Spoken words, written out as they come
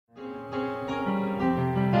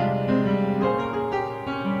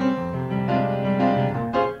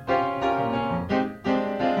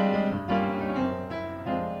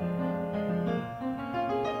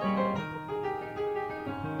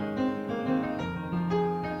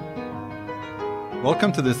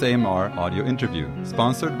Welcome to this AMR audio interview,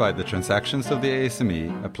 sponsored by the Transactions of the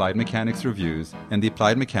ASME, Applied Mechanics Reviews, and the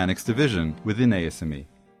Applied Mechanics Division within ASME.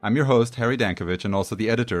 I'm your host, Harry Dankovich, and also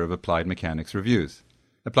the editor of Applied Mechanics Reviews.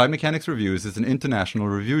 Applied Mechanics Reviews is an international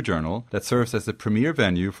review journal that serves as the premier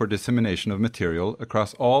venue for dissemination of material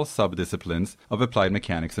across all sub-disciplines of applied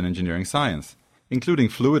mechanics and engineering science, including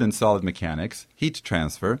fluid and solid mechanics, heat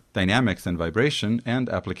transfer, dynamics and vibration, and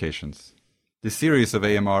applications. This series of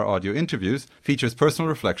AMR audio interviews features personal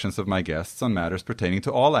reflections of my guests on matters pertaining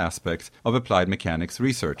to all aspects of applied mechanics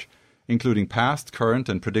research, including past, current,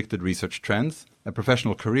 and predicted research trends, a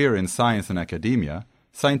professional career in science and academia,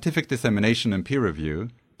 scientific dissemination and peer review,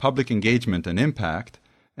 public engagement and impact,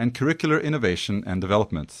 and curricular innovation and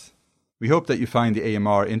developments. We hope that you find the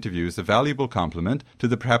AMR interviews a valuable complement to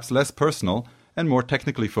the perhaps less personal and more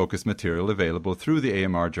technically focused material available through the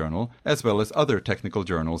AMR journal, as well as other technical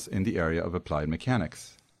journals in the area of applied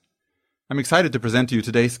mechanics. I'm excited to present to you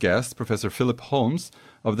today's guest, Professor Philip Holmes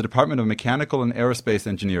of the Department of Mechanical and Aerospace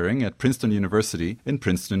Engineering at Princeton University in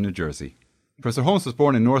Princeton, New Jersey. Professor Holmes was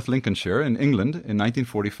born in North Lincolnshire in England in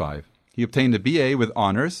 1945. He obtained a BA with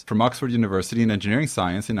honours from Oxford University in Engineering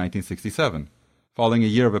Science in 1967. Following a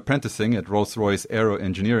year of apprenticing at Rolls-Royce Aero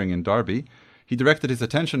Engineering in Derby, he directed his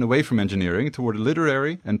attention away from engineering toward a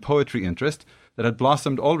literary and poetry interest that had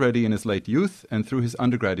blossomed already in his late youth and through his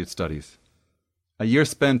undergraduate studies. A year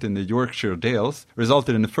spent in the Yorkshire Dales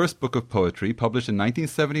resulted in the first book of poetry published in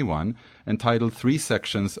 1971 entitled 3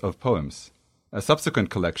 Sections of Poems. A subsequent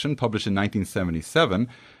collection, published in 1977,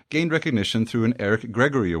 gained recognition through an Eric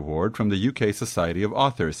Gregory Award from the UK Society of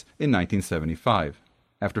Authors in 1975.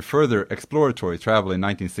 After further exploratory travel in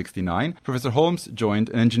 1969, Professor Holmes joined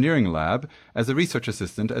an engineering lab as a research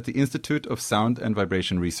assistant at the Institute of Sound and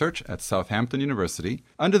Vibration Research at Southampton University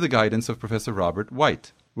under the guidance of Professor Robert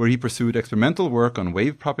White, where he pursued experimental work on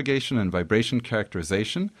wave propagation and vibration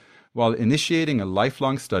characterization while initiating a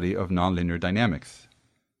lifelong study of nonlinear dynamics.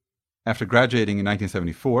 After graduating in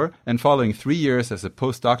 1974 and following 3 years as a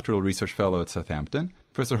postdoctoral research fellow at Southampton,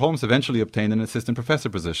 Professor Holmes eventually obtained an assistant professor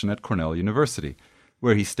position at Cornell University,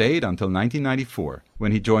 where he stayed until 1994,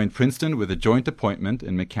 when he joined Princeton with a joint appointment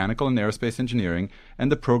in Mechanical and Aerospace Engineering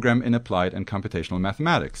and the program in Applied and Computational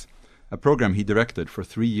Mathematics, a program he directed for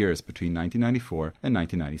 3 years between 1994 and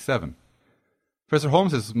 1997. Professor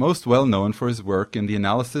Holmes is most well known for his work in the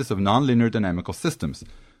analysis of nonlinear dynamical systems,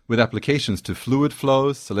 with applications to fluid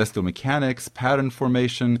flows, celestial mechanics, pattern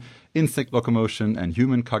formation, insect locomotion, and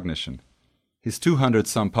human cognition. His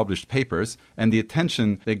 200-some published papers and the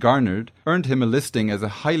attention they garnered earned him a listing as a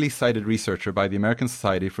highly cited researcher by the American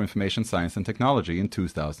Society for Information Science and Technology in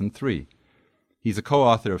 2003. He's a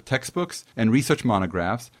co-author of textbooks and research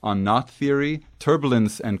monographs on knot theory,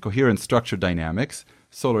 turbulence and coherent structure dynamics,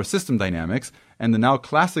 solar system dynamics, and the now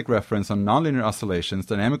classic reference on nonlinear oscillations,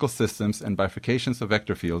 dynamical systems, and bifurcations of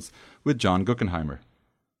vector fields with John Guggenheimer.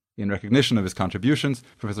 In recognition of his contributions,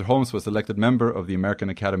 Professor Holmes was elected member of the American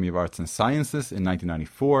Academy of Arts and Sciences in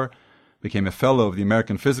 1994, became a fellow of the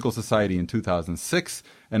American Physical Society in 2006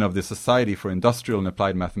 and of the Society for Industrial and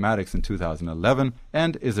Applied Mathematics in 2011,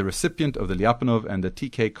 and is a recipient of the Lyapunov and the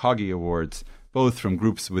T.K. Kagi Awards, both from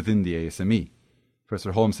groups within the ASME.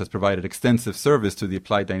 Professor Holmes has provided extensive service to the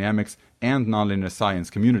applied dynamics and nonlinear science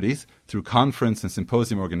communities through conference and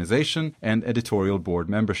symposium organization and editorial board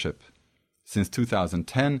membership. Since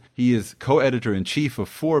 2010, he is co-editor-in-chief of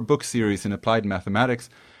 4 book series in applied mathematics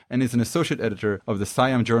and is an associate editor of the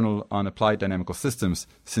SIAM Journal on Applied Dynamical Systems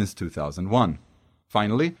since 2001.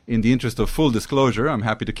 Finally, in the interest of full disclosure, I'm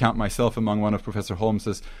happy to count myself among one of Professor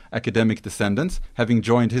Holmes's academic descendants, having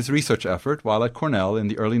joined his research effort while at Cornell in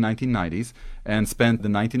the early 1990s and spent the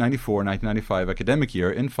 1994-1995 academic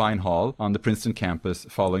year in Fine Hall on the Princeton campus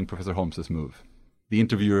following Professor Holmes's move. The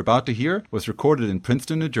interview you're about to hear was recorded in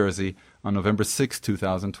Princeton, New Jersey on November 6,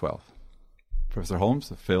 2012. Professor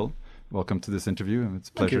Holmes, Phil, welcome to this interview. It's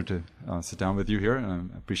a pleasure to sit down with you here,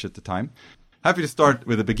 and I appreciate the time. Happy to start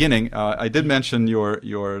with the beginning. I did mention your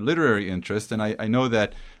literary interest, and I know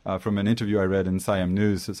that from an interview I read in Siam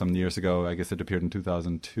News some years ago, I guess it appeared in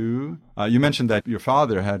 2002, you mentioned that your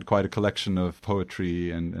father had quite a collection of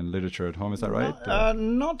poetry and literature at home. Is that right?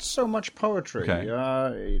 Not so much poetry.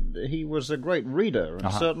 Okay. He was a great reader,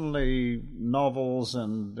 and certainly novels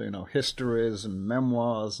and histories and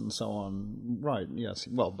memoirs and so on. Right, yes.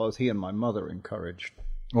 Well, both he and my mother encouraged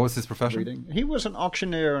What was his profession? reading. He was an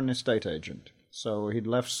auctioneer and estate agent. So he'd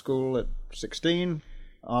left school at 16,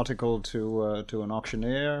 articled to an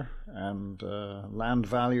auctioneer and land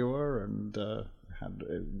valuer, and had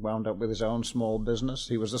wound up with his own small business.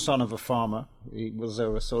 He was the son of a farmer. He was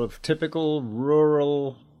a sort of typical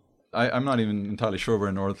rural I'm not even entirely sure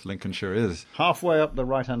where North Lincolnshire is. Halfway up the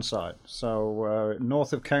right-hand side. So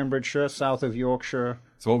north of Cambridgeshire, south of Yorkshire.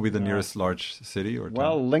 So what would be the nearest large city or town?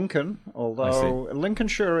 Well, Lincoln, although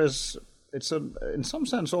Lincolnshire is... It's in some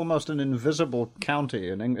sense almost an invisible county.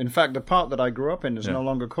 And in fact, the part that I grew up in is no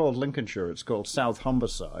longer called Lincolnshire. It's called South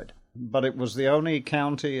Humberside. But it was the only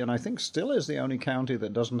county, and I think still is the only county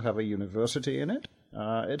that doesn't have a university in it.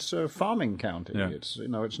 It's a farming county. Yeah.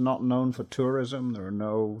 It's not known for tourism. There are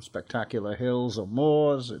no spectacular hills or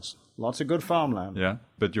moors. It's lots of good farmland. Yeah,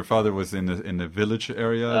 but your father was in the village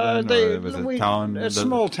area then, or it was a town? A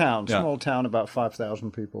small town, about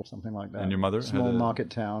 5,000 people, something like that. And your mother? Small market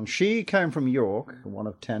town. She came from York, one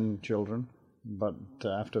of 10 children, but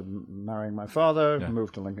after marrying my father,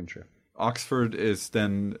 moved to Lincolnshire. Oxford is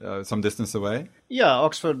then some distance away? Yeah,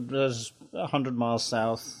 Oxford is 100 miles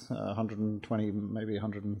south, 120, maybe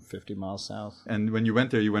 150 miles south. And when you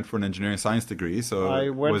went there, you went for an engineering science degree. So I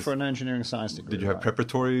went for an engineering science degree. Did you have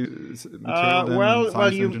preparatory material then?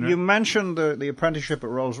 Well, you mentioned the apprenticeship at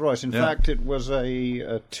Rolls-Royce. In fact, it was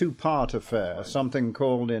a two-part affair, something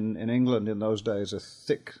called in England in those days a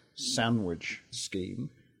thick sandwich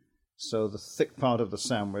scheme. So the thick part of the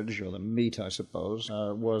sandwich, or the meat, I suppose,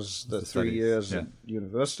 was the 3 years at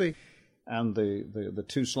university. And the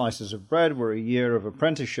two slices of bread were a year of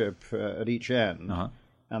apprenticeship at each end. Uh-huh.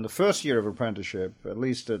 And the first year of apprenticeship, at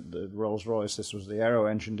least at Rolls-Royce, this was the Aero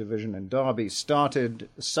Engine Division in Derby, started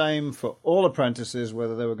the same for all apprentices,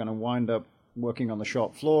 whether they were going to wind up working on the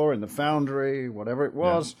shop floor, in the foundry, whatever it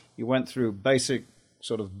was. Yeah. You went through basic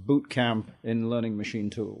sort of boot camp in learning machine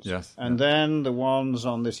tools. Yes. And then the ones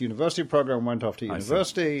on this university program went off to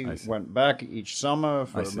university, went back each summer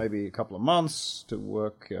for maybe a couple of months to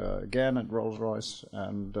work again at Rolls-Royce,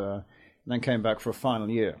 and then came back for a final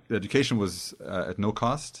year. The education was at no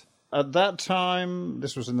cost? At that time,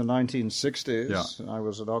 this was in the 1960s, I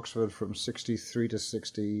was at Oxford from 63 to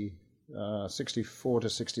 64 to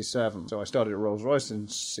 67. So I started at Rolls-Royce in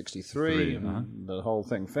 63, and the whole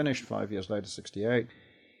thing finished 5 years later, 68.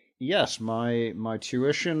 Yes, my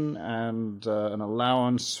tuition and an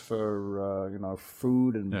allowance for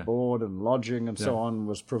food and board and lodging and so on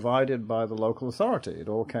was provided by the local authority. It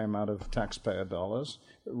all came out of taxpayer dollars.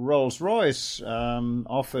 Rolls-Royce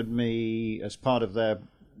offered me, as part of their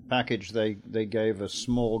package, they gave a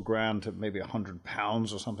small grant of maybe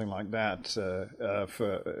 £100 or something like that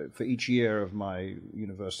for each year of my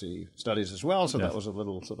university studies as well. So that was a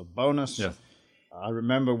little sort of bonus. Yes. I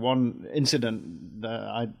remember one incident.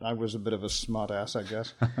 I was a bit of a smart ass, I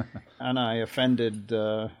guess, and I offended,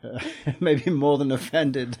 maybe more than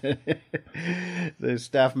offended, the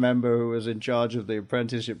staff member who was in charge of the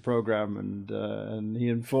apprenticeship program, and he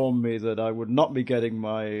informed me that I would not be getting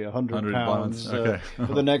my £100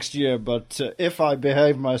 for the next year, but if I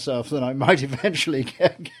behaved myself, then I might eventually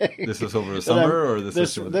get. This was over the summer, or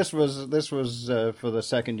this was for the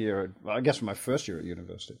second year. I guess for my first year at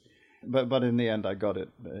university. But in the end, I got it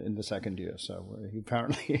in the second year, so he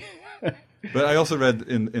apparently... But I also read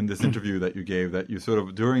in this interview that you gave that you sort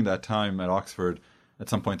of, during that time at Oxford, at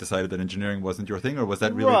some point decided that engineering wasn't your thing, or was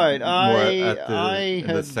that really more in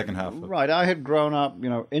the second half? Right, I had grown up,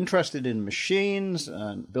 interested in machines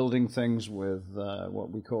and building things with what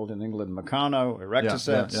we called in England Meccano, erector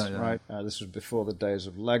sets, right? This was before the days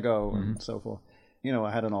of Lego and so forth.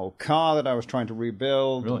 I had an old car that I was trying to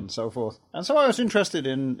rebuild and so forth. And so I was interested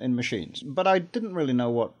in machines. But I didn't really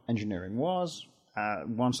know what engineering was.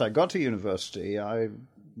 Once I got to university, I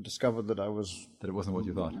discovered that That it wasn't what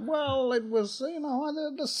you thought. Well, it was,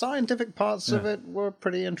 the scientific parts of it were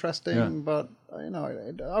pretty interesting. But,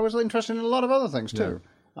 I was interested in a lot of other things too.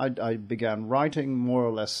 I began writing more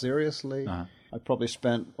or less seriously. I probably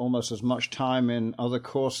spent almost as much time in other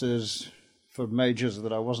courses for majors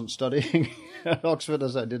that I wasn't studying at Oxford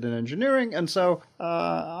as I did in engineering. And so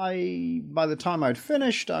by the time I'd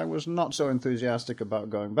finished, I was not so enthusiastic about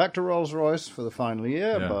going back to Rolls-Royce for the final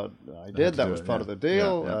year, but I did. That was part of the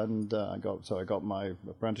deal. And I got my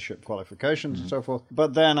apprenticeship qualifications and so forth.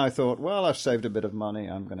 But then I thought, well, I've saved a bit of money.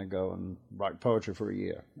 I'm going to go and write poetry for a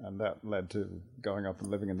year. And that led to going up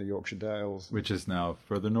and living in the Yorkshire Dales. Which is now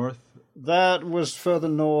further north? That was further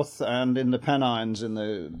north and in the Pennines, in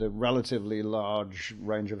the relatively large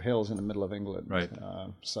range of hills in the middle of England. Right.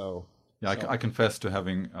 I confess to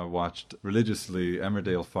having watched religiously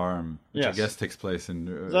Emmerdale Farm, which I guess takes place in...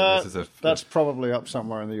 that's probably up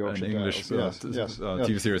somewhere in the Yorkshire English Dales.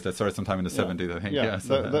 TV series that started sometime in the 70s, I think.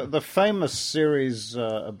 The famous series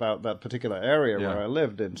about that particular area where I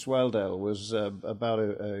lived in Swaledale was about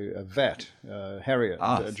a vet, Harriet.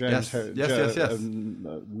 James yes.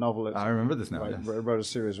 Novelist. I remember this now. Wrote a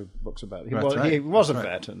series of books about it. He was a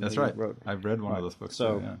vet. And that's right. I've read one of those books.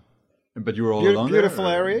 But you were all alone beautiful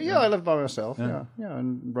there? area. Yeah, I lived by myself. Yeah,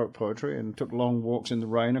 and wrote poetry and took long walks in the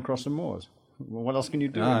rain across the moors. Well, what else can you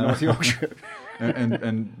do in North Yorkshire?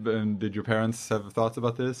 and did your parents have thoughts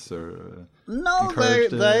about this, or no?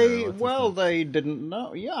 They didn't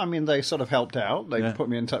know. Yeah, I mean, they sort of helped out. They put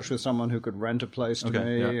me in touch with someone who could rent a place to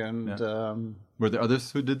me, and were there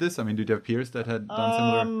others who did this? I mean, did you have peers that had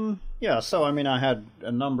done similar? Yeah, so I mean, I had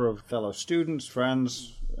a number of fellow students,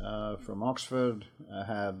 friends from Oxford. I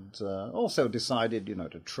had also decided,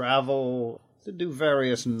 to travel, to do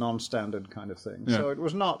various non-standard kind of things. Yeah. So it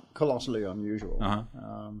was not colossally unusual.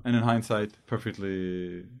 And in hindsight,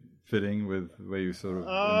 perfectly fitting with where you sort of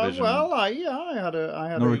envisioned. Well, I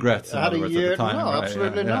had no regrets. I had a year. At the time, no, right?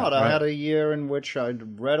 absolutely not. I had a year in which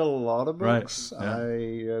I'd read a lot of books. Right.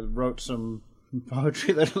 I wrote some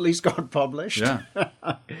poetry that at least got published. Yeah.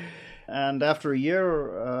 And after a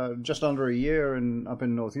year, just under a year up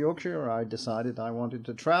in North Yorkshire, I decided I wanted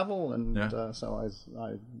to travel. And so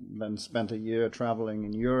I then spent a year traveling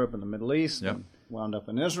in Europe and the Middle East and wound up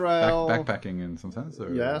in Israel. Backpacking in some sense?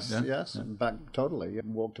 Or, yes. Back totally.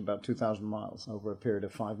 Walked about 2,000 miles over a period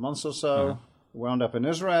of 5 months or so. Wound up in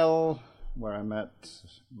Israel, where I met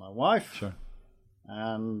my wife. Sure.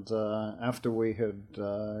 And after we had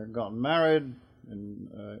gotten married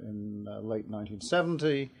in late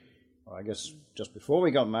 1970... I guess just before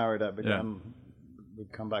we got married,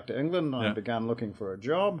 we'd come back to England, and I began looking for a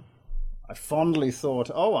job. I fondly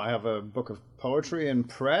thought, I have a book of poetry in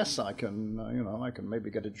press. I can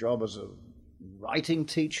maybe get a job as a writing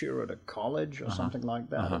teacher at a college or something like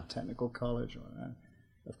that, a technical college.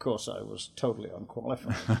 Of course, I was totally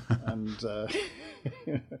unqualified. And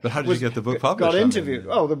but how did you get the book published? Got interviewed.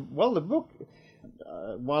 The book...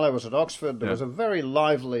 while I was at Oxford, there was a very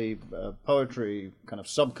lively poetry kind of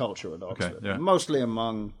subculture at Oxford, mostly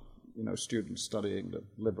among students studying the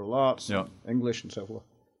liberal arts, English and so forth.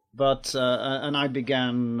 But and I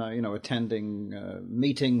began attending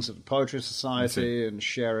meetings of the Poetry Society and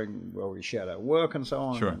we shared our work and so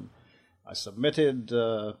on. Sure. And I submitted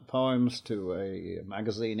poems to a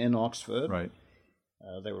magazine in Oxford. Right.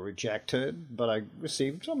 They were rejected, but I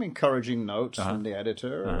received some encouraging notes from the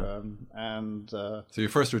editor. So your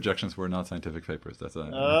first rejections were not scientific papers? That's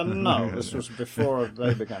no, this was before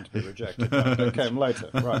they began to be rejected. They came later,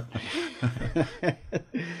 right.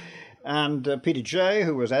 And Peter Jay,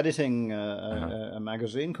 who was editing a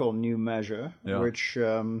magazine called New Measure, which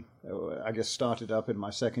I guess started up in my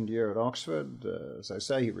second year at Oxford. As I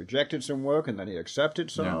say, he rejected some work and then he accepted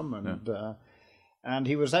some. And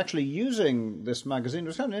he was actually using this magazine. It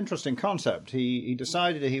was kind of an interesting concept. He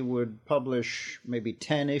decided he would publish maybe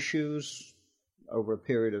 10 issues over a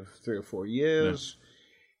period of 3 or 4 years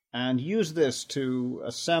and use this to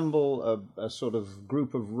assemble a sort of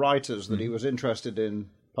group of writers that he was interested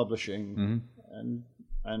in publishing.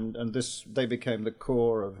 And they became the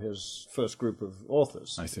core of his first group of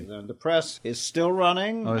authors. I see. And the press is still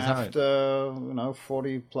running after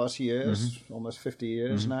 40 plus years, almost 50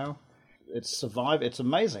 years now. It's survived. It's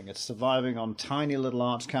amazing. It's surviving on tiny little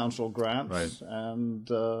Arts Council grants. Right. And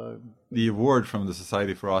the award from the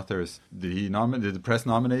Society for Authors, did the press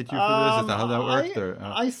nominate you for this? Is that how that worked?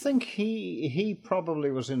 I think he probably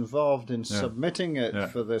was involved in submitting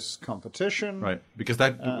it for this competition. Right, because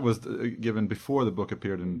that was given before the book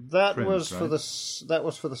appeared in print, right? That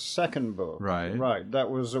was for the second book. Right. Right. That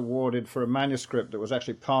was awarded for a manuscript that was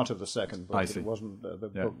actually part of the second book. I see. It wasn't the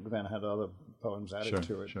book then had other poems added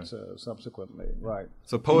to it subsequently. Right.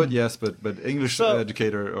 So poet, yes, but English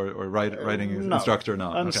educator or writing instructor,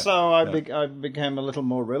 no. And so I became a little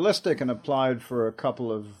more realistic and applied for a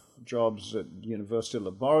couple of jobs at university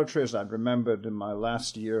laboratories. I'd remembered in my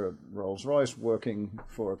last year at Rolls-Royce working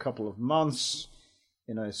for a couple of months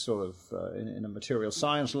in a sort of in a material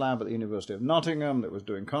science lab at the University of Nottingham that was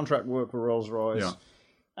doing contract work for Rolls-Royce. Yeah.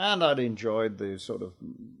 And I'd enjoyed the sort of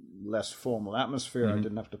less formal atmosphere. I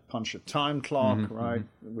didn't have to punch a time clock, right?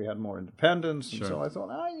 We had more independence. And so I thought,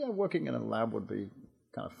 working in a lab would be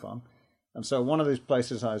kind of fun. And so one of these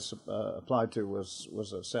places I applied to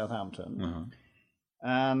was at Southampton.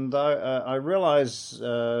 And I realized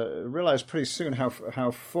pretty soon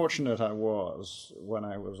how fortunate I was when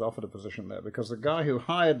I was offered a position there, because the guy who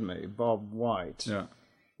hired me, Bob White,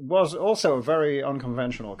 was also a very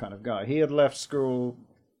unconventional kind of guy. He had left school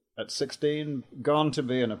at 16, gone to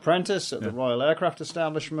be an apprentice at the Royal Aircraft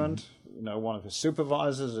Establishment. One of his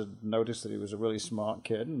supervisors had noticed that he was a really smart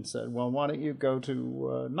kid and said, well, why don't you go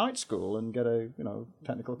to night school and get a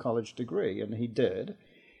technical college degree? And he did.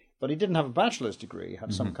 But he didn't have a bachelor's degree. He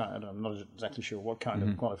had some kind of, I'm not exactly sure what kind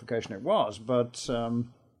of qualification it was. But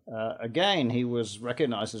again, he was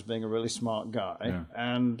recognized as being a really smart guy.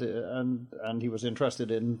 And he was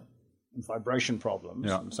interested in vibration problems.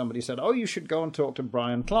 Yeah. And somebody said, oh, you should go and talk to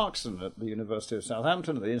Brian Clarkson at the University of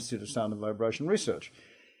Southampton at the Institute of Sound and Vibration Research.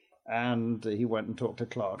 And he went and talked to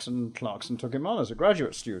Clarkson. Clarkson took him on as a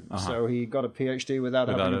graduate student. So he got a PhD without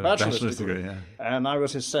having a bachelor's degree. Yeah. And I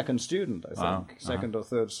was his second student, I think. Second or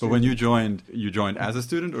third student. But when you joined as a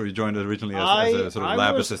student, or you joined originally as a sort of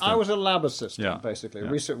lab assistant? I was a lab assistant, basically.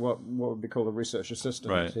 Yeah. What would be called a research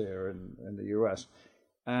assistant here in the US.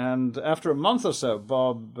 And after a month or so,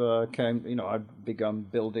 Bob came. I'd begun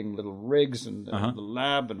building little rigs in the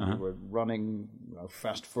lab, and we were running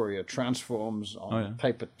fast Fourier transforms on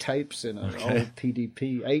paper tapes in an old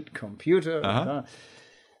PDP-8 computer.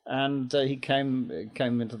 And he came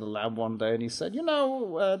into the lab one day, and he said,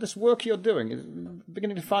 this work you're doing, is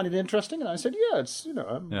beginning to find it interesting? And I said, yeah, it's,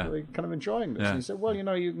 I'm really kind of enjoying this. Yeah. And he said, well,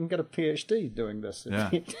 you can get a PhD doing this.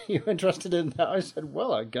 If you're interested in that. I said,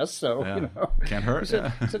 well, I guess so. Yeah. Can't hurt. He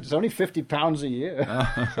said, it's only £50 a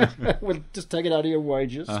year. We'll just take it out of your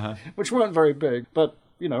wages, which weren't very big, but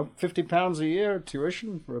 £50 a year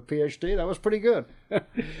tuition for a PhD, that was pretty good.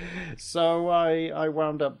 So I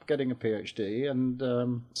wound up getting a PhD,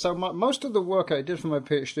 and so most of the work I did for my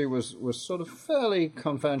PhD was sort of fairly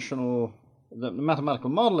conventional, the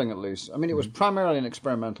mathematical modeling at least. I mean, it was primarily an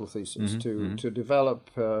experimental thesis to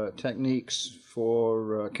develop techniques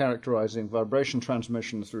for characterizing vibration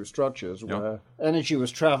transmission through structures where energy was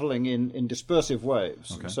traveling in dispersive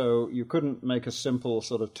waves. Okay. So you couldn't make a simple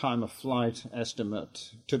sort of time of flight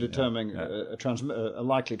estimate to determine a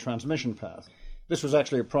likely transmission path. This was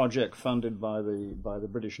actually a project funded by the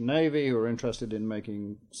British Navy, who were interested in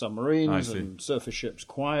making submarines and surface ships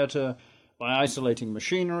quieter by isolating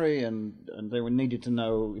machinery, and they needed to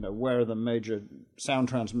know, where are the major sound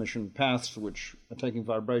transmission paths which are taking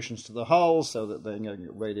vibrations to the hull so that they're going to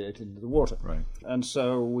get radiated into the water. Right. And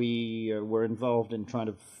so we were involved in trying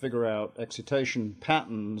to figure out excitation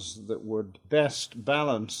patterns that would best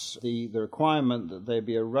balance the requirement that they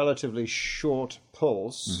be a relatively short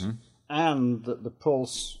pulse, and that the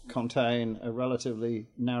pulse contain a relatively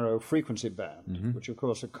narrow frequency band, which of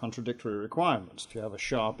course are contradictory requirements. If you have a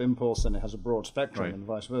sharp impulse, then it has a broad spectrum, and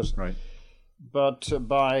vice versa. Right. But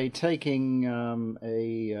by taking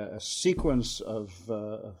a sequence of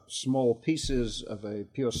small pieces of a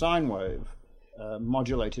pure sine wave,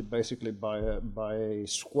 modulated basically by a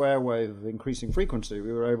square wave of increasing frequency,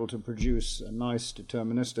 we were able to produce a nice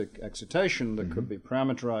deterministic excitation that could be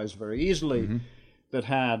parameterized very easily, that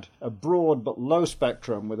had a broad but low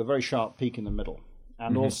spectrum with a very sharp peak in the middle,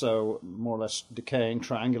 and also more or less decaying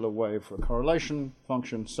triangular wave for a correlation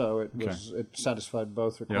function, so it satisfied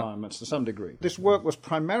both requirements to some degree. This work was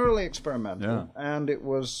primarily experimental, and it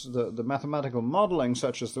was the mathematical modeling,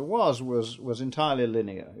 such as there was entirely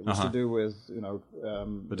linear. It was to do with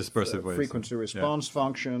the dispersive waves, frequency response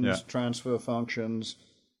functions, transfer functions,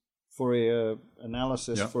 Fourier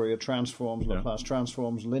analysis, Fourier transforms, Laplace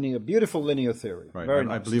transforms, beautiful linear theory. Right. Very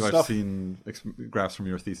nice. I believe I've seen graphs from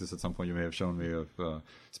your thesis at some point. You may have shown me of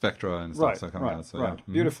spectra and stuff coming out. So,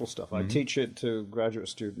 Beautiful stuff. I teach it to graduate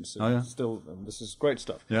students. Still, this is great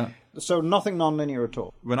stuff. Yeah. So nothing nonlinear at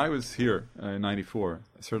all. When I was here in '94,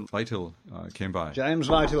 Sir Lighthill came by. James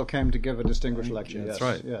Lighthill came to give a distinguished lecture. That's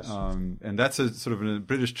right. Yes. And that's a sort of a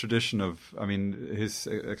British tradition of, his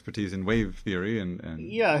expertise in wave theory and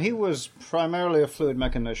yeah, he was primarily a fluid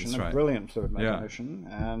mechanician, brilliant fluid mechanician,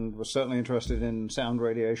 and was certainly interested in sound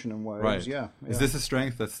radiation and waves. Right. Yeah. Is this a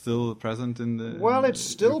strength that's still present in the? Well, it's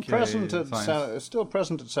still UK present at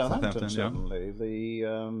Southampton. Certainly, the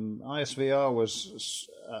ISVR was,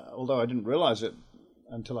 although I didn't realize it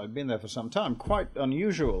until I'd been there for some time, quite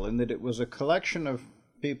unusual in that it was a collection of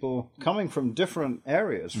people coming from different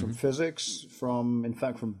areas, from physics, from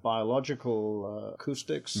biological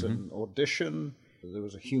acoustics and audition. There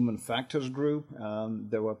was a human factors group.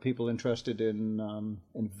 There were people interested in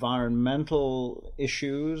environmental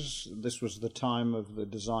issues. This was the time of the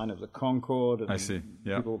design of the Concorde. And I see.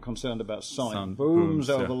 Yeah. People were concerned about sonic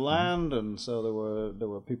booms over land, and so there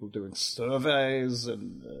were people doing surveys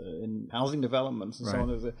and in housing developments and so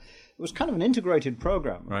on. It was kind of an integrated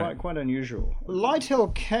program, quite unusual.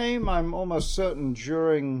 Lighthill came, I'm almost certain,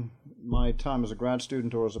 during my time as a grad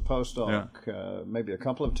student or as a postdoc, maybe a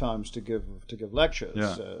couple of times to give lectures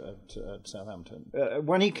at Southampton.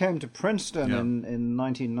 When he came to Princeton in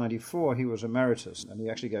 1994, he was emeritus, and he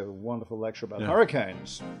actually gave a wonderful lecture about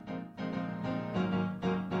hurricanes.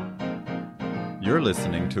 You're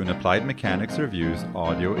listening to an Applied Mechanics Reviews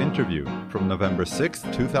audio interview from November 6,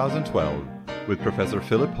 2012, with Professor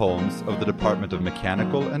Philip Holmes of the Department of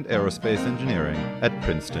Mechanical and Aerospace Engineering at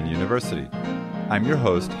Princeton University. I'm your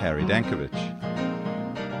host, Harry Dankovich.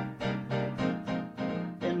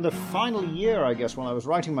 In the the final year, I guess, when I was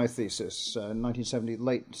writing my thesis, 1970,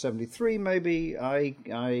 late 73 maybe,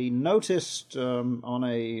 I noticed on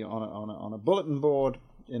a bulletin board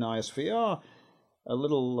in ISVR a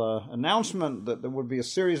little announcement that there would be a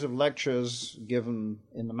series of lectures given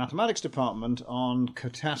in the mathematics department on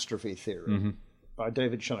catastrophe theory by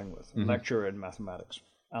David Shillingworth, a lecturer in mathematics.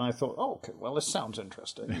 And I thought, oh, okay, well, this sounds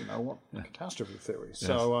interesting, what catastrophe theory. Yes.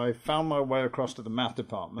 So I found my way across to the math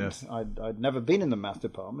department. Yes. I'd never been in the math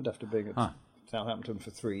department after being at Southampton for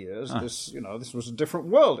 3 years. This was a different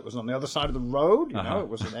world. It was on the other side of the road. It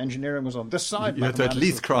was engineering was on this side. You had to at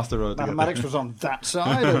least cross the road. Mathematics was on that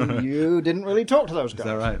side, and you didn't really talk to those guys.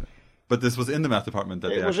 Is that right? But this was in the math department.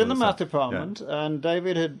 It was in the math department, and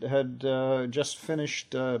David had just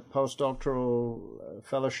finished a postdoctoral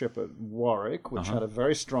fellowship at Warwick, which had a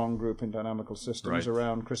very strong group in dynamical systems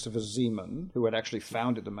around Christopher Zeeman, who had actually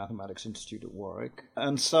founded the Mathematics Institute at Warwick.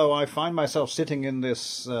 And so I find myself sitting in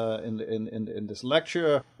this in this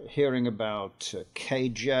lecture, hearing about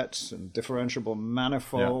K-jets and differentiable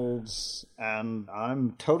manifolds, and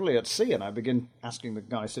I'm totally at sea, and I begin asking the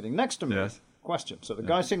guy sitting next to me question. So the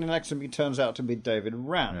guy sitting next to me turns out to be David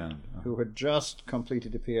Rand, who had just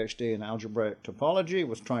completed a PhD in algebraic topology,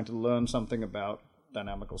 was trying to learn something about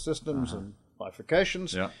dynamical systems and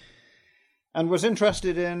bifurcations, and was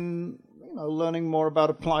interested in learning more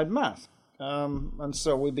about applied math. And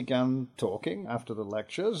so we began talking after the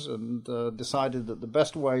lectures and decided that the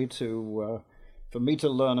best way for me to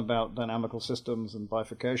learn about dynamical systems and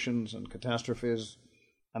bifurcations and catastrophes,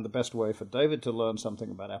 and the best way for David to learn something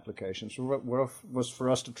about applications was for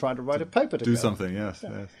us to try to write a paper together. Do something, yes.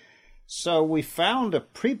 So we found a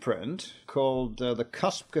preprint called The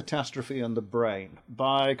Cusp Catastrophe and the Brain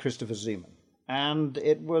by Christopher Zeeman. And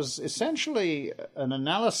it was essentially an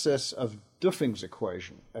analysis of Duffing's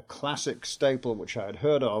equation, a classic staple which I had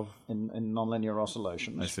heard of in nonlinear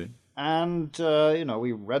oscillations. I see. And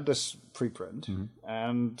we read this preprint,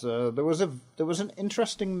 and there was an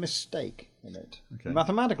interesting mistake in it, a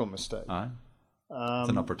mathematical mistake. It's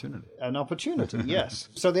an opportunity. An opportunity, yes.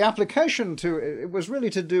 So the application it was really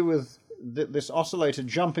to do with this oscillator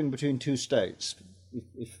jumping between two states.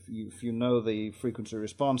 If you know the frequency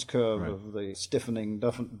response curve of the stiffening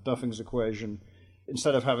Duffing's equation,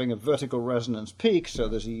 instead of having a vertical resonance peak, so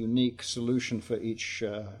there's a unique solution for each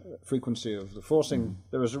frequency of the forcing,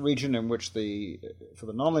 there is a region in which for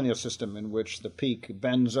the nonlinear system, in which the peak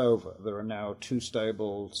bends over. There are now two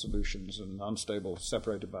stable solutions and unstable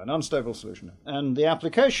separated by an unstable solution. And the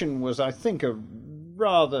application was, I think, a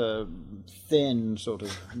rather thin sort of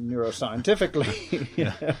neuroscientifically,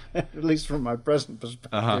 at least from my present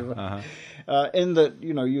perspective, in that,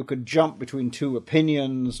 you could jump between two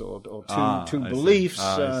opinions or two beliefs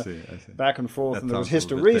I see. Back and forth, and there was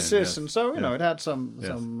hysteresis, and so, it had some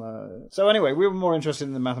so anyway, we were more interested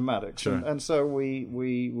in the mathematics, and so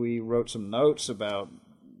we wrote some notes about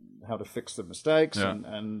how to fix the mistakes,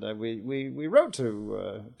 and we wrote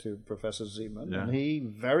to Professor Zeeman, and he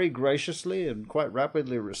very graciously and quite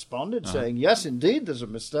rapidly responded, saying, yes, indeed, there's a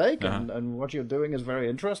mistake, and what you're doing is very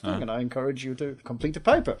interesting, and I encourage you to complete a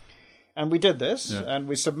paper. And we did this, and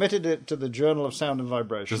we submitted it to the Journal of Sound and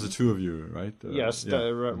Vibration. Just the two of you, right? Yes,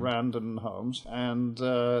 Rand and Holmes. And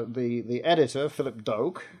the editor, Philip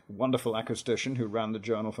Doak, a wonderful acoustician who ran the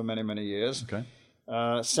journal for many, many years,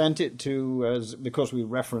 sent it to, because we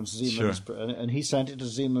referenced Zeeman's, and he sent it to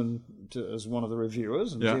Zeeman as one of the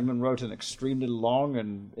reviewers, and Zeeman wrote an extremely long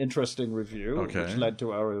and interesting review, which led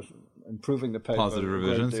to our improving the paper. Positive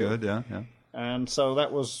revisions, good, And so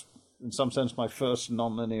that was, in some sense, my first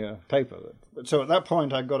nonlinear paper. So at that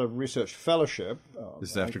point, I got a research fellowship. This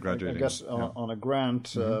is after graduating. I guess on a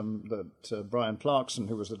grant that Brian Clarkson,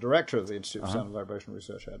 who was the director of the Institute of Sound and Vibration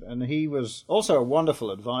Research, had. And he was also a wonderful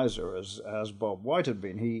advisor, as Bob White had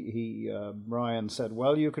been. Brian said,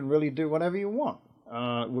 well, you can really do whatever you want.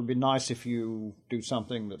 It would be nice if you do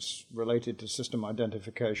something that's related to system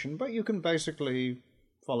identification, but you can basically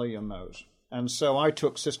follow your nose. And so I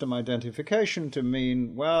took system identification to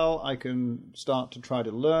mean, well, I can start to try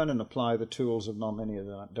to learn and apply the tools of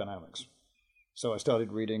nonlinear dynamics. So I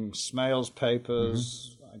started reading Smale's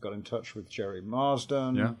papers. I got in touch with Jerry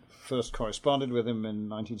Marsden. First corresponded with him in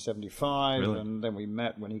 1975, and then we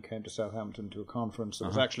met when he came to Southampton to a conference that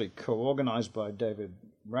was actually co-organized by David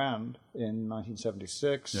Rand in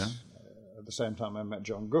 1976. At the same time, I met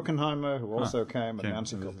John Guckenheimer, who also came, and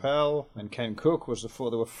Nancy Coppell, and Ken Cook was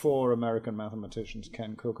there were four American mathematicians.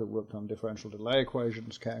 Ken Cook, who worked on differential delay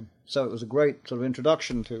equations, came. So it was a great sort of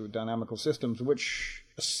introduction to dynamical systems, which,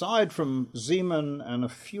 aside from Zeeman and a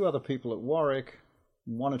few other people at Warwick,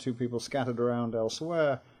 one or two people scattered around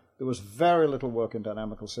elsewhere, there was very little work in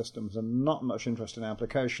dynamical systems and not much interest in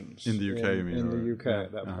applications. In the UK, you mean? In the UK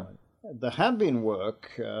at that point. There had been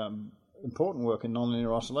work, important work in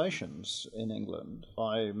nonlinear oscillations in England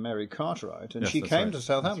by Mary Cartwright, and she came to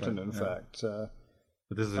Southampton, in fact. But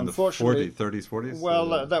this is in the 30s, 40s?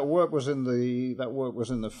 Well, that work was in the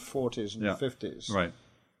 40s and 50s. Right.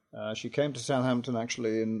 She came to Southampton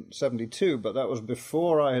actually in 72, but that was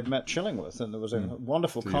before I had met Chillingworth, and there was a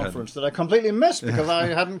wonderful conference that I completely missed because I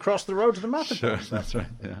hadn't crossed the road to the Matterport. Sure, that's right,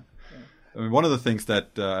 yeah. I mean, one of the things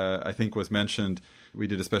that I think was mentioned, we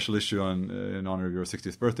did a special issue on in honor of your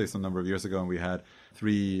 60th birthday some number of years ago, and we had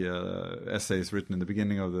 3 essays written in the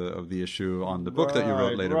beginning of the issue on the book that you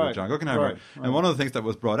wrote later with John Guggenheimer. And one of the things that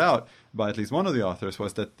was brought out by at least one of the authors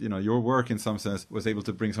was that your work in some sense was able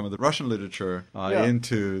to bring some of the Russian literature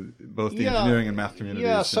into both the engineering and math communities in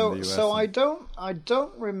the US. So I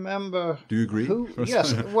don't remember. Do you agree?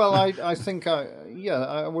 Yes. Well, I think I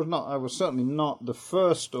was certainly not the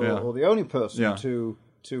first or the only person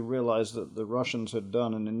to realize that the Russians had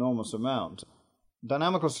done an enormous amount.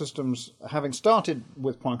 Dynamical systems, having started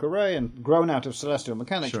with Poincaré and grown out of celestial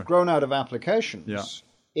mechanics, grown out of applications,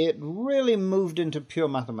 it really moved into pure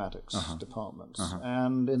mathematics departments.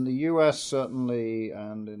 And in the US certainly,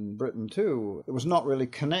 and in Britain too, it was not really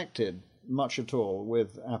connected much at all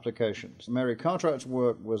with applications. Mary Cartwright's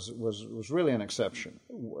work was really an exception.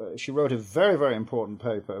 She wrote a very, very important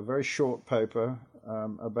paper, a very short paper,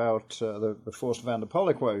 about the forced van der Pol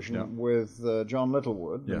equation with John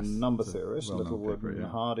Littlewood, a number theorist, Littlewood and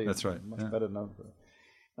Hardy. That's right. Much better known.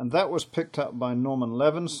 And that was picked up by Norman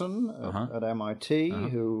Levinson at MIT,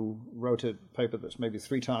 who wrote a paper that's maybe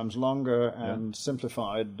 3 times longer and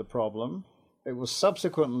simplified the problem. It was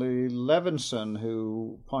subsequently Levinson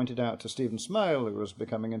who pointed out to Stephen Smale, who was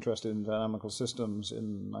becoming interested in dynamical systems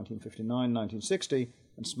in 1959, 1960,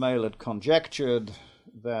 and Smale had conjectured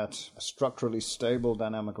that a structurally stable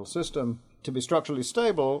dynamical system, to be structurally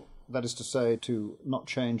stable, that is to say, to not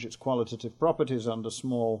change its qualitative properties under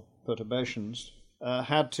small perturbations,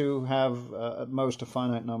 had to have at most a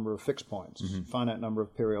finite number of fixed points, finite number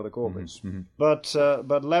of periodic orbits. But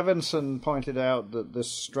Levinson pointed out that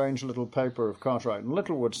this strange little paper of Cartwright and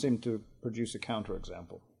Littlewood seemed to produce a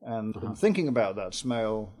counterexample. And in thinking about that,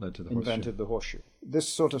 Smale invented the horseshoe. This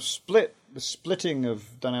sort of the splitting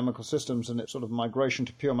of dynamical systems and its sort of migration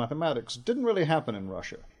to pure mathematics didn't really happen in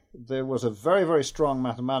Russia. There was a very, very strong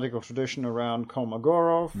mathematical tradition around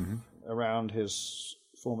Kolmogorov, around his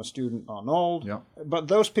former student Arnold. But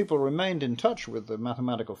those people remained in touch with the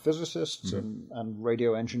mathematical physicists and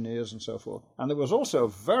radio engineers and so forth. And there was also a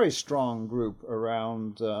very strong group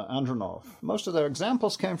around Andronov. Most of their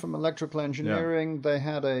examples came from electrical engineering. They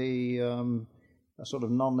had a sort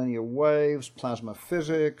of nonlinear waves, plasma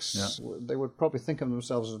physics. They would probably think of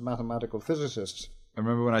themselves as mathematical physicists. I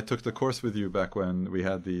remember when I took the course with you back when we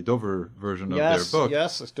had the Dover version of their book.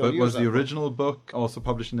 Yes, I still but use was that the original book also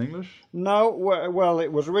published in English? No, well,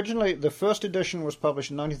 it was originally, the first edition was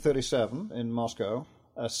published in 1937 in Moscow.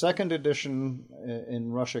 A second edition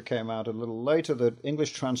in Russia came out a little later. The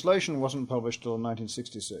English translation wasn't published till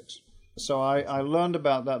 1966. So I learned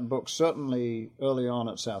about that book certainly early on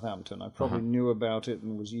at Southampton. I probably knew about it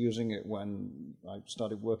and was using it when I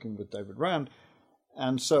started working with David Rand.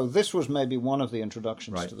 And so this was maybe one of the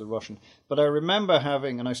introductions to the Russian. But I remember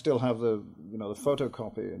having, and I still have the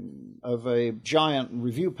photocopy of a giant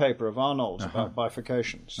review paper of Arnold's about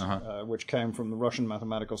bifurcations, which came from the Russian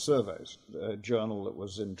Mathematical Surveys, a journal that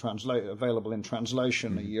was available in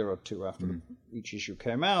translation a year or two after each issue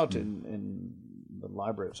came out in the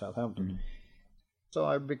library at Southampton. So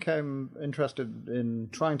I became interested in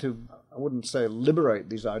trying to, I wouldn't say liberate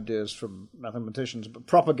these ideas from mathematicians, but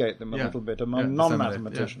propagate them a little bit among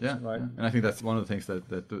non-mathematicians. Right? And I think that's one of the things that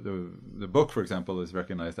the book, for example, is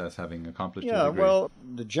recognized as having accomplished. Well,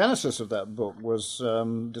 the genesis of that book was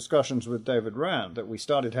discussions with David Rand that we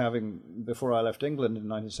started having before I left England in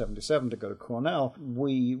 1977 to go to Cornell.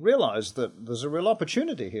 We realized that there's a real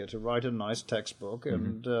opportunity here to write a nice textbook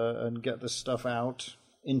and get this stuff out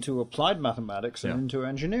into applied mathematics and into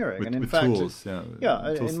engineering. And in fact, tools,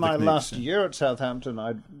 in my last year at Southampton,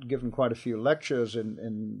 I'd given quite a few lectures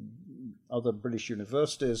in other British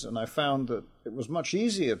universities, and I found that it was much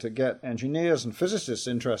easier to get engineers and physicists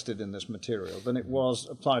interested in this material than it was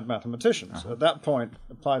applied mathematicians. At that point,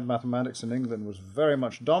 applied mathematics in England was very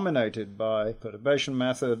much dominated by perturbation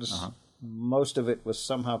methods. Most of it was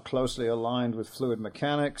somehow closely aligned with fluid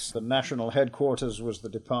mechanics. The national headquarters was the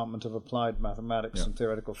Department of Applied Mathematics and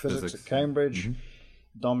Theoretical Physics at Cambridge.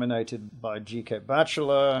 dominated by G.K.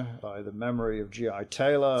 Batchelor, by the memory of G.I.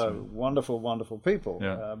 Taylor, wonderful, wonderful people,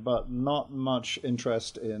 but not much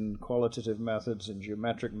interest in qualitative methods, in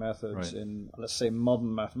geometric methods, in, let's say,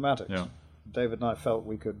 modern mathematics. Yeah. David and I felt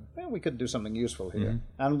we could do something useful here.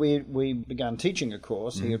 And we began teaching a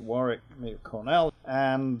course, he at Warwick, me at Cornell,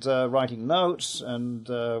 and writing notes, and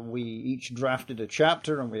we each drafted a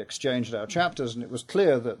chapter, and we exchanged our chapters, and it was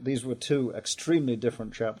clear that these were two extremely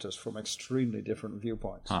different chapters from extremely different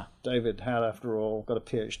viewpoints. David had, after all, got a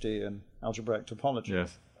PhD in algebraic topology.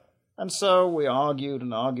 Yes. And so we argued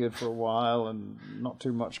and argued for a while, and not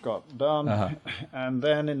too much got done. And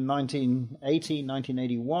then in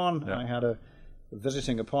 1981, I had a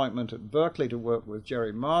visiting appointment at Berkeley to work with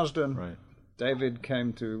Jerry Marsden. Right. David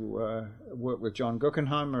came to work with John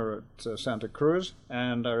Guckenheimer at Santa Cruz.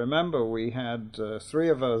 And I remember we had three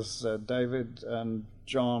of us, David and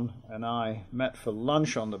John and I, met for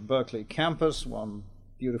lunch on the Berkeley campus one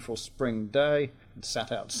beautiful spring day, and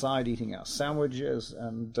sat outside eating our sandwiches,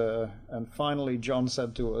 and finally John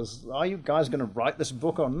said to us, "Are you guys going to write this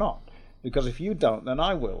book or not? Because if you don't, then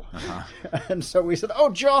I will." And so we said,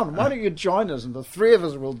 "Oh, John, why don't you join us, and the three of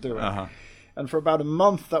us will do it." And for about a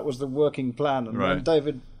month, that was the working plan. And then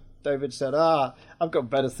David said, "I've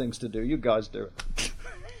got better things to do. You guys do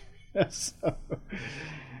it." So,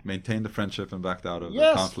 maintained the friendship and backed out of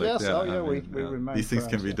the conflict. Yes, we remained these things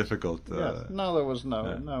friends, can be difficult. No, there was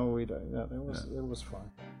no, we don't. Yeah, it was fine.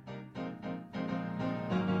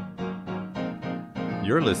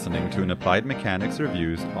 You're listening to an Applied Mechanics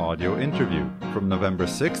Reviews audio interview from November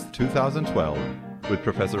 6, 2012, with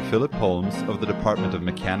Professor Philip Holmes of the Department of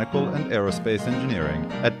Mechanical and Aerospace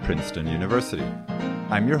Engineering at Princeton University.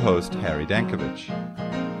 I'm your host, Harry Dankovich.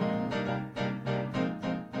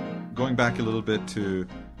 Going back a little bit to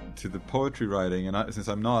the poetry writing, and since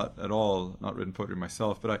I'm not written poetry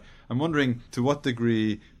myself, but I'm wondering to what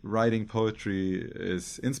degree writing poetry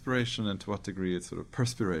is inspiration and to what degree it's sort of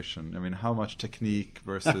perspiration. I mean, how much technique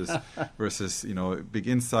versus big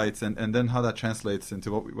insights, and then how that translates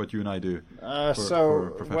into what you and I do.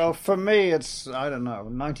 For me, it's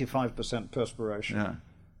 95% perspiration,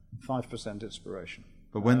 5% inspiration.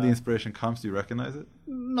 But when the inspiration comes, do you recognize it?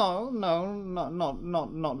 No,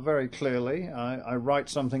 not very clearly. I write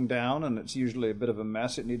something down, and it's usually a bit of a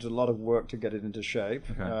mess. It needs a lot of work to get it into shape.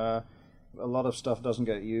 Okay. A lot of stuff doesn't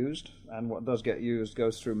get used, and what does get used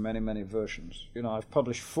goes through many, many versions. I've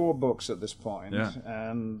published 4 books at this point,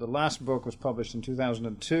 and the last book was published in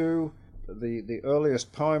 2002. The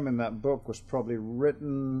earliest poem in that book was probably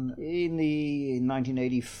written in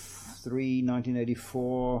 1983,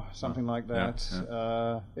 1984, something like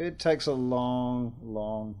that. It takes a long,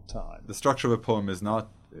 long time. The structure of a poem is not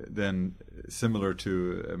then similar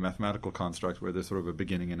to a mathematical construct where there's sort of a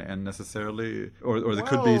beginning and end necessarily, or there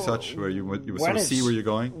could be such where you would sort of see where you're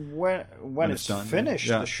going. When it's done, finished,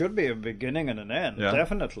 there should be a beginning and an end,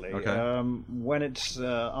 definitely. Okay. When it's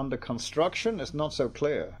under construction, it's not so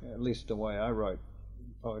clear, at least the way I write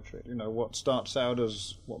poetry. What starts out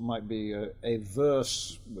as what might be a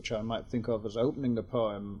verse, which I might think of as opening the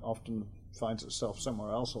poem, often finds itself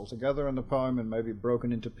somewhere else altogether in the poem and may be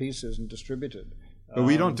broken into pieces and distributed. But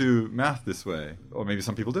we don't do math this way, or maybe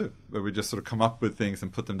some people do, where we just sort of come up with things and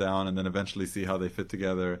put them down and then eventually see how they fit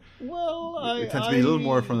together. Well, it tends to be a little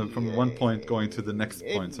more from one point going to the next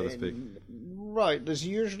point, so to speak. Right. There's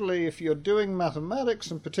usually, if you're doing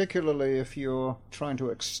mathematics, and particularly if you're trying to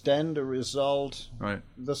extend a result,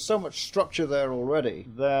 there's so much structure there already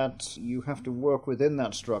that you have to work within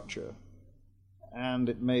that structure. And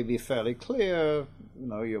it may be fairly clear,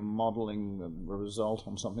 you're modeling a result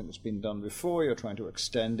on something that's been done before. You're trying to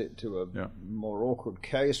extend it to a more awkward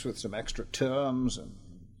case with some extra terms and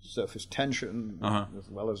surface tension, as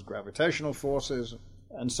well as gravitational forces.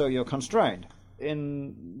 And so you're constrained.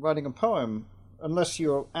 In writing a poem, unless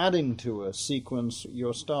you're adding to a sequence,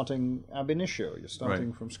 you're starting ab initio. You're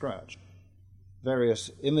starting from scratch. Various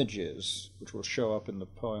images, which will show up in the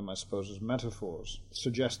poem, I suppose, as metaphors,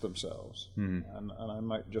 suggest themselves. And I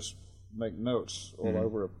might just make notes all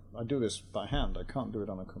over. I do this by hand. I can't do it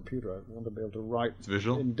on a computer. I want to be able to write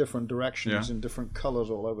in different directions, in different colors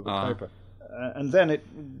all over the paper. And then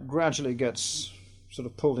it gradually gets sort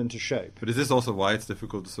of pulled into shape. But is this also why it's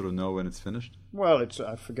difficult to sort of know when it's finished? Well,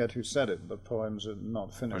 I forget who said it, but poems are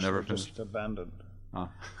not finished. They're never finished. Just abandoned.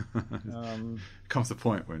 Comes a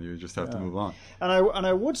point when you just have to move on. And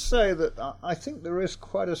I would say that I think there is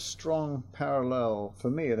quite a strong parallel, for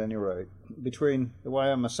me at any rate, between the way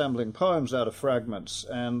I'm assembling poems out of fragments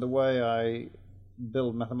and the way I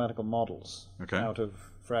build mathematical models Okay. out of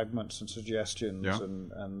fragments and suggestions, Yeah.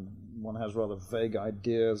 and one has rather vague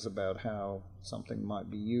ideas about how something might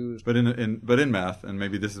be used. But in math, and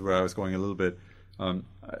maybe this is where I was going a little bit.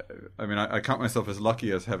 I count myself as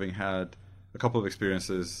lucky as having had a couple of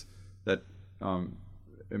experiences that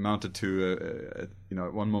amounted to at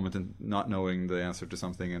one moment in not knowing the answer to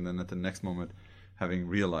something, and then at the next moment having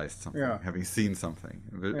realized something, Yeah. having seen something.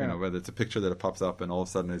 Yeah. Whether it's a picture that pops up and all of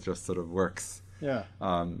a sudden it just sort of works. Yeah.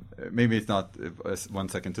 Maybe it's not 1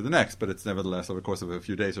 second to the next, but it's nevertheless over the course of a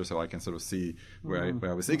few days or so I can sort of see where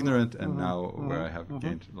I was ignorant and now where I have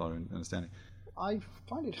gained a lot of understanding. I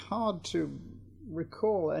find it hard to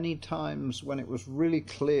recall any times when it was really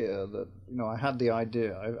clear that I had the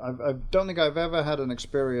idea. I don't think I've ever had an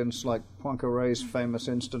experience like Poincaré's famous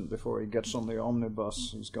instant before he gets on the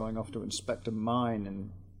omnibus. He's going off to inspect a mine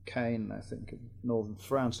in Caen, I think, in northern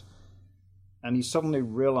France. And he suddenly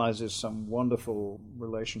realizes some wonderful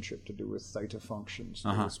relationship to do with theta functions,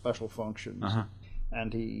 with special functions.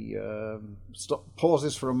 And he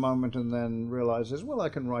pauses for a moment and then realizes, well, I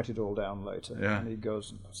can write it all down later. Yeah. And he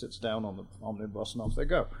goes and sits down on the omnibus and off they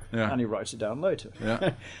go. Yeah. And he writes it down later.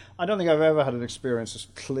 Yeah. I don't think I've ever had an experience as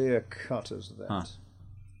clear-cut as that.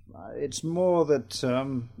 It's more that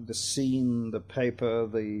the scene, the paper,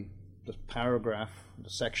 the paragraph, the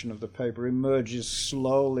section of the paper emerges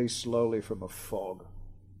slowly from a fog.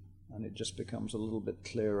 And it just becomes a little bit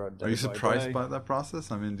clearer day by day. Are you surprised by that process?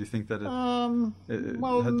 I mean, do you think that no. do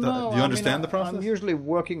you understand the process? I'm usually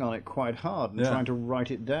working on it quite hard and Yeah. trying to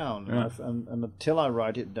write it down. Yeah. And until I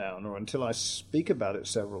write it down, or until I speak about it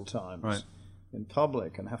several times Right. in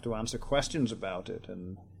public and have to answer questions about it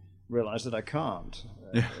and realize that I can't,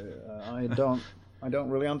 Yeah. I don't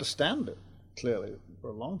really understand it clearly for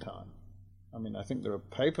a long time. I mean, I think there are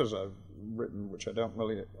papers I've written which I don't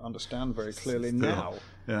really understand very clearly Still. now.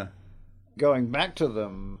 Yeah. Going back to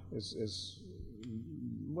them is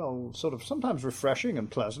sort of sometimes refreshing and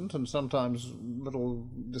pleasant, and sometimes a little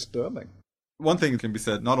disturbing. One thing can be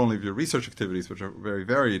said, not only of your research activities, which are very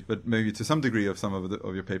varied, but maybe to some degree of some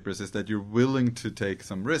of your papers, is that you're willing to take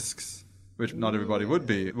some risks, which not everybody would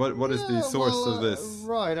be. What is the source of this?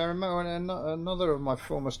 Right, I remember another of my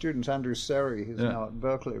former students, Andrew Seri, who's now at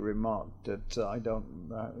Berkeley, remarked that I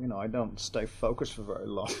don't stay focused for very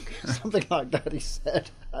long. Something like that, he said.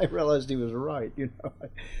 I realized he was right.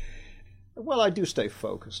 Well, I do stay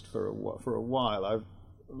focused for a while.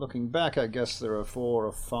 Looking back, I guess there are 4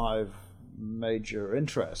 or 5 major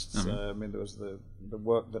interests. I mean, there was the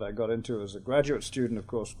work that I got into as a graduate student. Of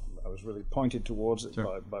course, I was really pointed towards it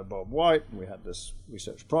by Bob White. We had this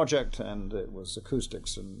research project, and it was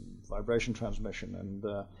acoustics and vibration transmission.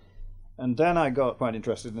 And then I got quite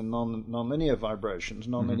interested in nonlinear vibrations,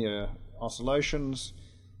 nonlinear oscillations.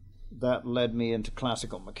 That led me into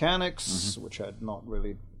classical mechanics, which I'd not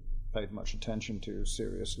really paid much attention to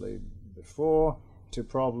seriously before, to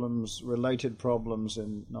related problems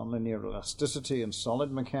in nonlinear elasticity and solid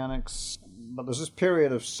mechanics. But there's this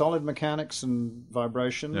period of solid mechanics and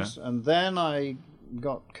vibrations, and then I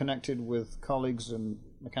got connected with colleagues in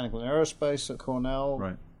mechanical and aerospace at Cornell,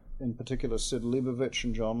 Right. in particular Sid Leibovich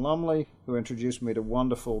and John Lumley, who introduced me to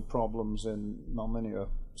wonderful problems in nonlinear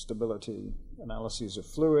stability analyses of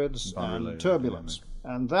fluids and turbulence.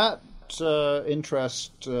 And that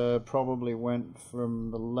interest probably went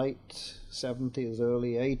from the late 70s,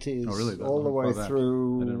 early 80s, all the way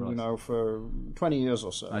through, for 20 years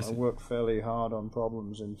or so. I worked fairly hard on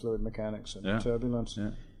problems in fluid mechanics and turbulence.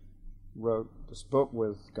 Yeah. Wrote this book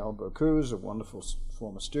with Gal Bocuse, a wonderful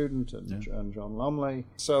former student, and John Lumley.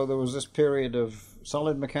 So there was this period of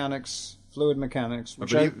solid mechanics, fluid mechanics,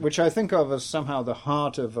 which I think of as somehow the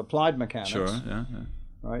heart of applied mechanics. Sure, yeah.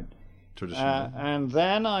 Right? Traditional. And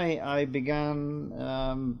then I began,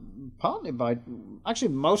 partly by... Actually,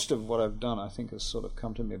 most of what I've done, I think, has sort of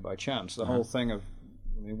come to me by chance. The whole thing of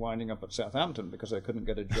me winding up at Southampton because I couldn't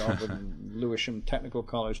get a job in Lewisham Technical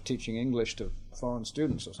College teaching English to foreign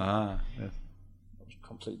students or something. Yes. It was a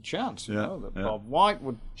complete chance, that yeah. Bob White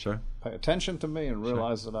would Sure. pay attention to me and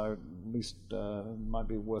realize that I at least might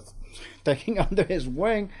be worth taking under his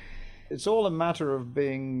wing. It's all a matter of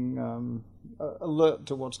being alert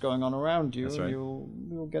to what's going on around you, and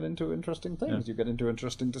you'll get into interesting things. You get into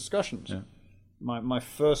interesting discussions. Yeah. My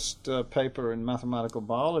first paper in mathematical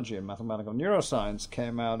biology and mathematical neuroscience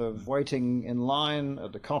came out of waiting in line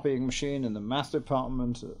at the copying machine in the math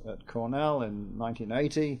department at Cornell in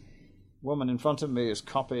 1980. A woman in front of me is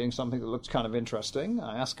copying something that looks kind of interesting.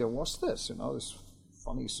 I ask her, what's this? This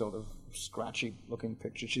funny sort of scratchy looking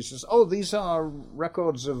picture. She says, oh, these are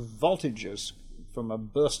records of voltages from a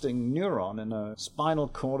bursting neuron in a spinal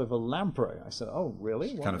cord of a lamprey. I said, oh,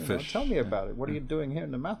 really? Kind of fish. Tell me about it. What are you doing here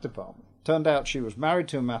in the math department? Turned out she was married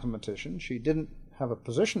to a mathematician. She didn't have a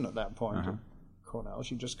position at that point at Cornell.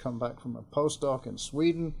 She'd just come back from a postdoc in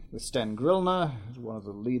Sweden with Sten Grillner, who's one of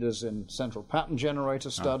the leaders in central pattern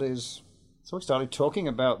generator studies. So we started talking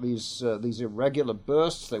about these irregular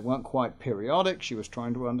bursts. They weren't quite periodic. She was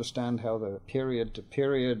trying to understand how the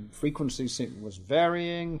period-to-period frequency was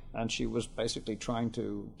varying, and she was basically trying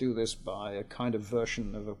to do this by a kind of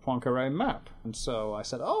version of a Poincaré map. And so I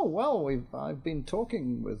said, oh, well, I've been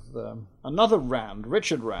talking with another Rand,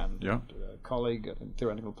 Richard Rand, a colleague in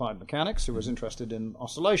theoretical applied mechanics who was interested in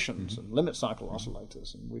oscillations and limit cycle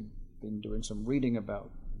oscillators, and we'd been doing some reading about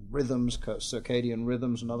rhythms, circadian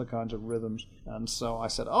rhythms, and other kinds of rhythms. And so I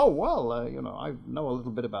said, oh, well, I know a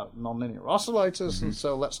little bit about nonlinear oscillators, and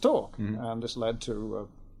so let's talk. And this led to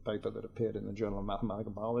a paper that appeared in the Journal of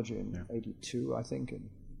Mathematical Biology in 82, I think. And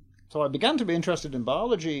so I began to be interested in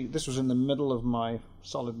biology. This was in the middle of my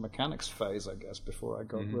solid mechanics phase, I guess, before I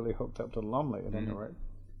got really hooked up to Lumley, at any rate.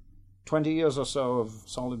 20 years or so of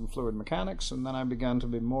solid and fluid mechanics, and then I began to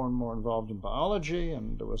be more and more involved in biology,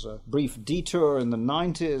 and there was a brief detour in the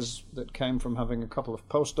 90s that came from having a couple of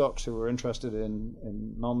postdocs who were interested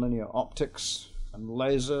in nonlinear optics and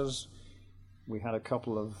lasers. We had a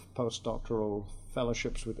couple of postdoctoral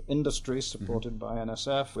fellowships with industry supported by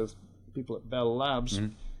NSF with people at Bell Labs,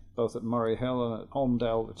 both at Murray Hill and at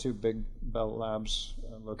Holmdel, the two big Bell Labs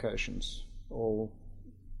locations. All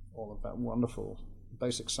of that wonderful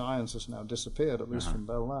basic science has now disappeared, at least from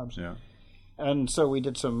Bell Labs. Yeah. And so we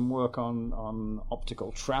did some work on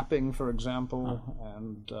optical trapping, for example,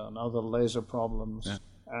 and other laser problems.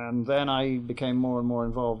 Yeah. And then I became more and more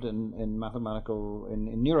involved in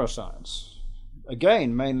neuroscience.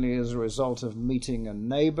 Again, mainly as a result of meeting a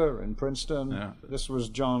neighbor in Princeton. Yeah. This was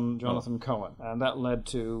Jonathan Cohen. And that led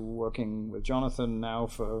to working with Jonathan now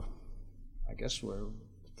for, I guess we're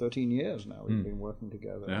 13 years now we've been working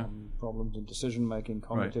together on problems in decision-making,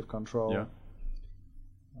 cognitive control. Yeah.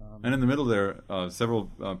 And in the middle there, several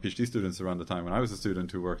PhD students around the time when I was a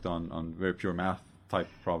student who worked on very pure math-type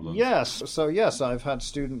problems. Yes. So, yes, I've had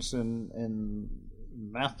students in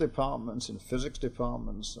math departments, in physics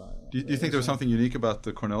departments. Do you think there was something unique about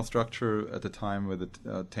the Cornell structure at the time with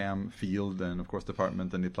the TAM field and, of course,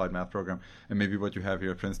 department and the applied math program, and maybe what you have here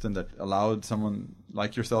at Princeton that allowed someone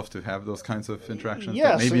like yourself to have those kinds of interactions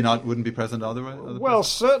that maybe wouldn't be present otherwise? Well,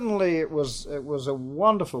 certainly it was a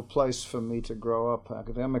wonderful place for me to grow up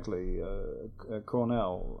academically at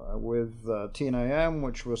Cornell with TNAM,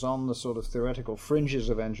 which was on the sort of theoretical fringes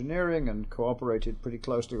of engineering and cooperated pretty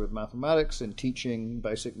closely with mathematics in teaching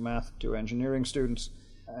basic math to engineering students,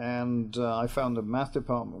 and I found the math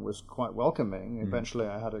department was quite welcoming. Eventually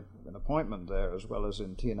I had an appointment there as well as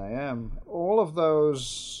in TNAM. All of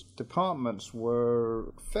those departments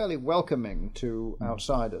were fairly welcoming to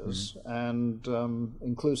outsiders and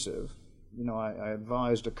inclusive. I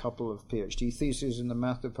advised a couple of PhD theses in the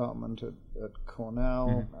math department at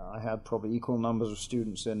Cornell. I had probably equal numbers of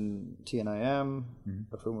students in TNAM,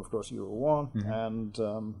 of whom, of course, you were one, and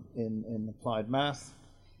in applied math.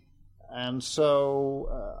 And so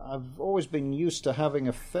I've always been used to having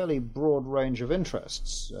a fairly broad range of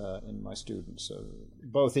interests in my students,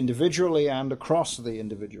 both individually and across the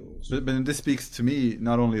individuals. But this speaks to me,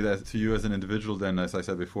 not only that to you as an individual, then, as I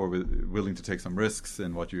said before, willing to take some risks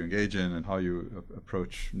in what you engage in and how you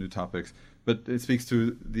approach new topics, but it speaks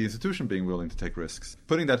to the institution being willing to take risks.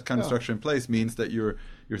 Putting that kind of structure in place means that you're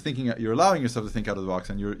allowing yourself to think out of the box,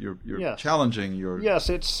 and you're challenging your... Yes,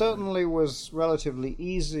 it certainly was relatively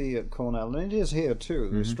easy at Cornell, and it is here too.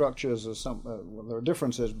 The structures are there are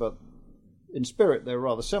differences, but in spirit they're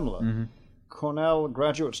rather similar. Cornell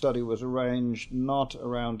graduate study was arranged not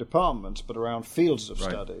around departments, but around fields of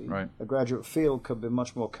study. Right. A graduate field could be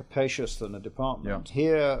much more capacious than a department. Yeah.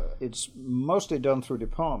 Here, it's mostly done through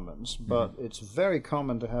departments, but it's very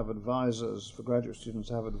common to have advisors, for graduate students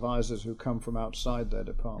to have advisors who come from outside their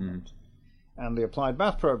department. And the applied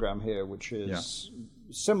math program here, which is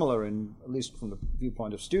similar, at least from the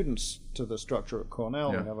viewpoint of students, to the structure at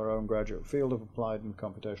Cornell. We have our own graduate field of applied and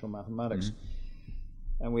computational mathematics.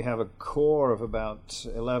 And we have a core of about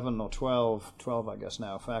 11 or 12 I guess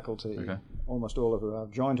now, faculty, almost all of who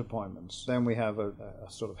have joint appointments. Then we have a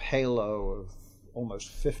sort of halo of almost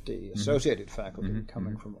 50 associated faculty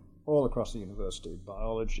coming from all across the university,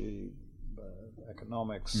 biology,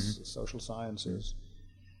 economics, social sciences,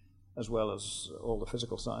 as well as all the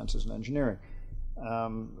physical sciences and engineering.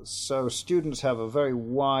 So students have a very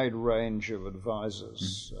wide range of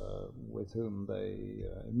advisors with whom they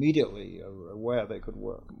immediately are aware they could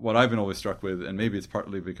work. What I've been always struck with, and maybe it's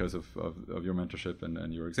partly because of your mentorship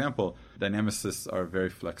and your example, dynamicists are very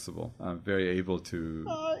flexible, very able to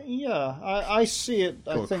I see it.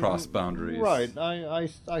 go across boundaries. Right.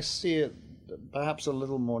 I see it perhaps a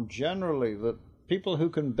little more generally that people who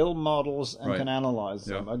can build models and can analyze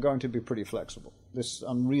them are going to be pretty flexible. This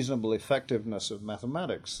unreasonable effectiveness of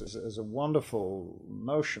mathematics is a wonderful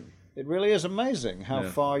notion. It really is amazing how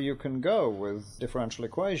far you can go with differential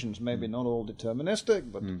equations. Maybe not all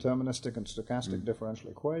deterministic, but deterministic and stochastic differential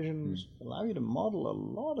equations allow you to model a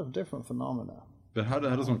lot of different phenomena. But how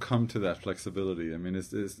does one come to that flexibility? I mean,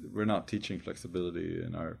 we're not teaching flexibility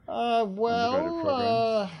in our undergraduate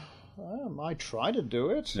programs. I try to do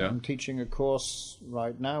it. Yeah. I'm teaching a course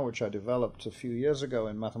right now, which I developed a few years ago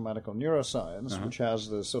in mathematical neuroscience, which has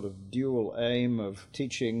the sort of dual aim of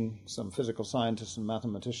teaching some physical scientists and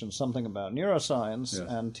mathematicians something about neuroscience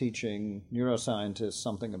and teaching neuroscientists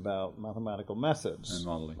something about mathematical methods. And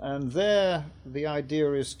modeling. And there, the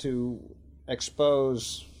idea is to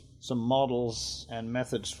expose some models and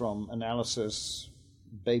methods from analysis,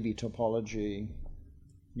 baby topology,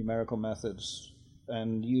 numerical methods,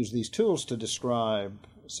 and use these tools to describe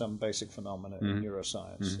some basic phenomena in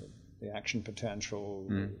neuroscience, the action potential,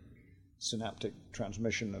 the synaptic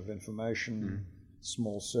transmission of information,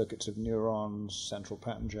 small circuits of neurons, central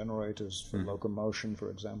pattern generators for locomotion, for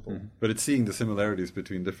example. But it's seeing the similarities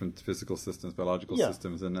between different physical systems, biological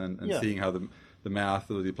systems, and seeing how the math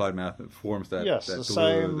or the applied math forms that. Yes,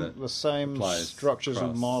 that the same structures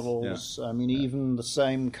and models. Yeah. I mean, even the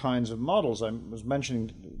same kinds of models. I was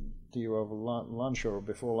mentioning to you over lunch or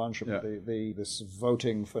before lunch about this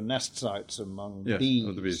voting for nest sites among bees.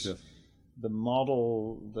 Of the bees, yes. The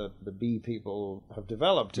model that the bee people have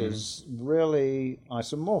developed is really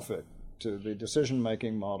isomorphic to the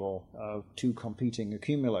decision-making model of two competing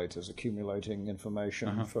accumulators accumulating information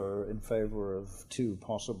in favor of two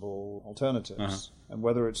possible alternatives. And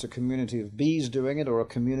whether it's a community of bees doing it or a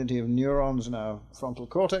community of neurons in our frontal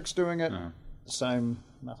cortex doing it, the same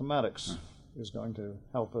mathematics is going to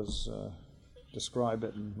help us describe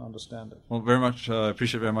it and understand it. Well, very much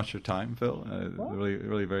appreciate very much your time, Phil.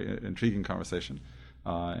 Really very intriguing conversation.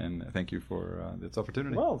 And thank you for this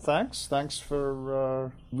opportunity. Well, thanks. Thanks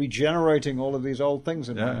for regenerating all of these old things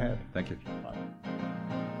in my head. Thank you. Bye.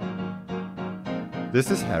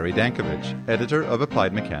 This is Harry Dankovich, editor of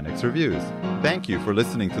Applied Mechanics Reviews. Thank you for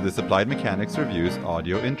listening to this Applied Mechanics Reviews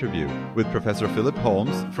audio interview with Professor Philip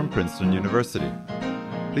Holmes from Princeton University.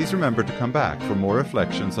 Please remember to come back for more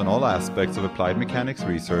reflections on all aspects of applied mechanics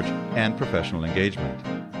research and professional engagement.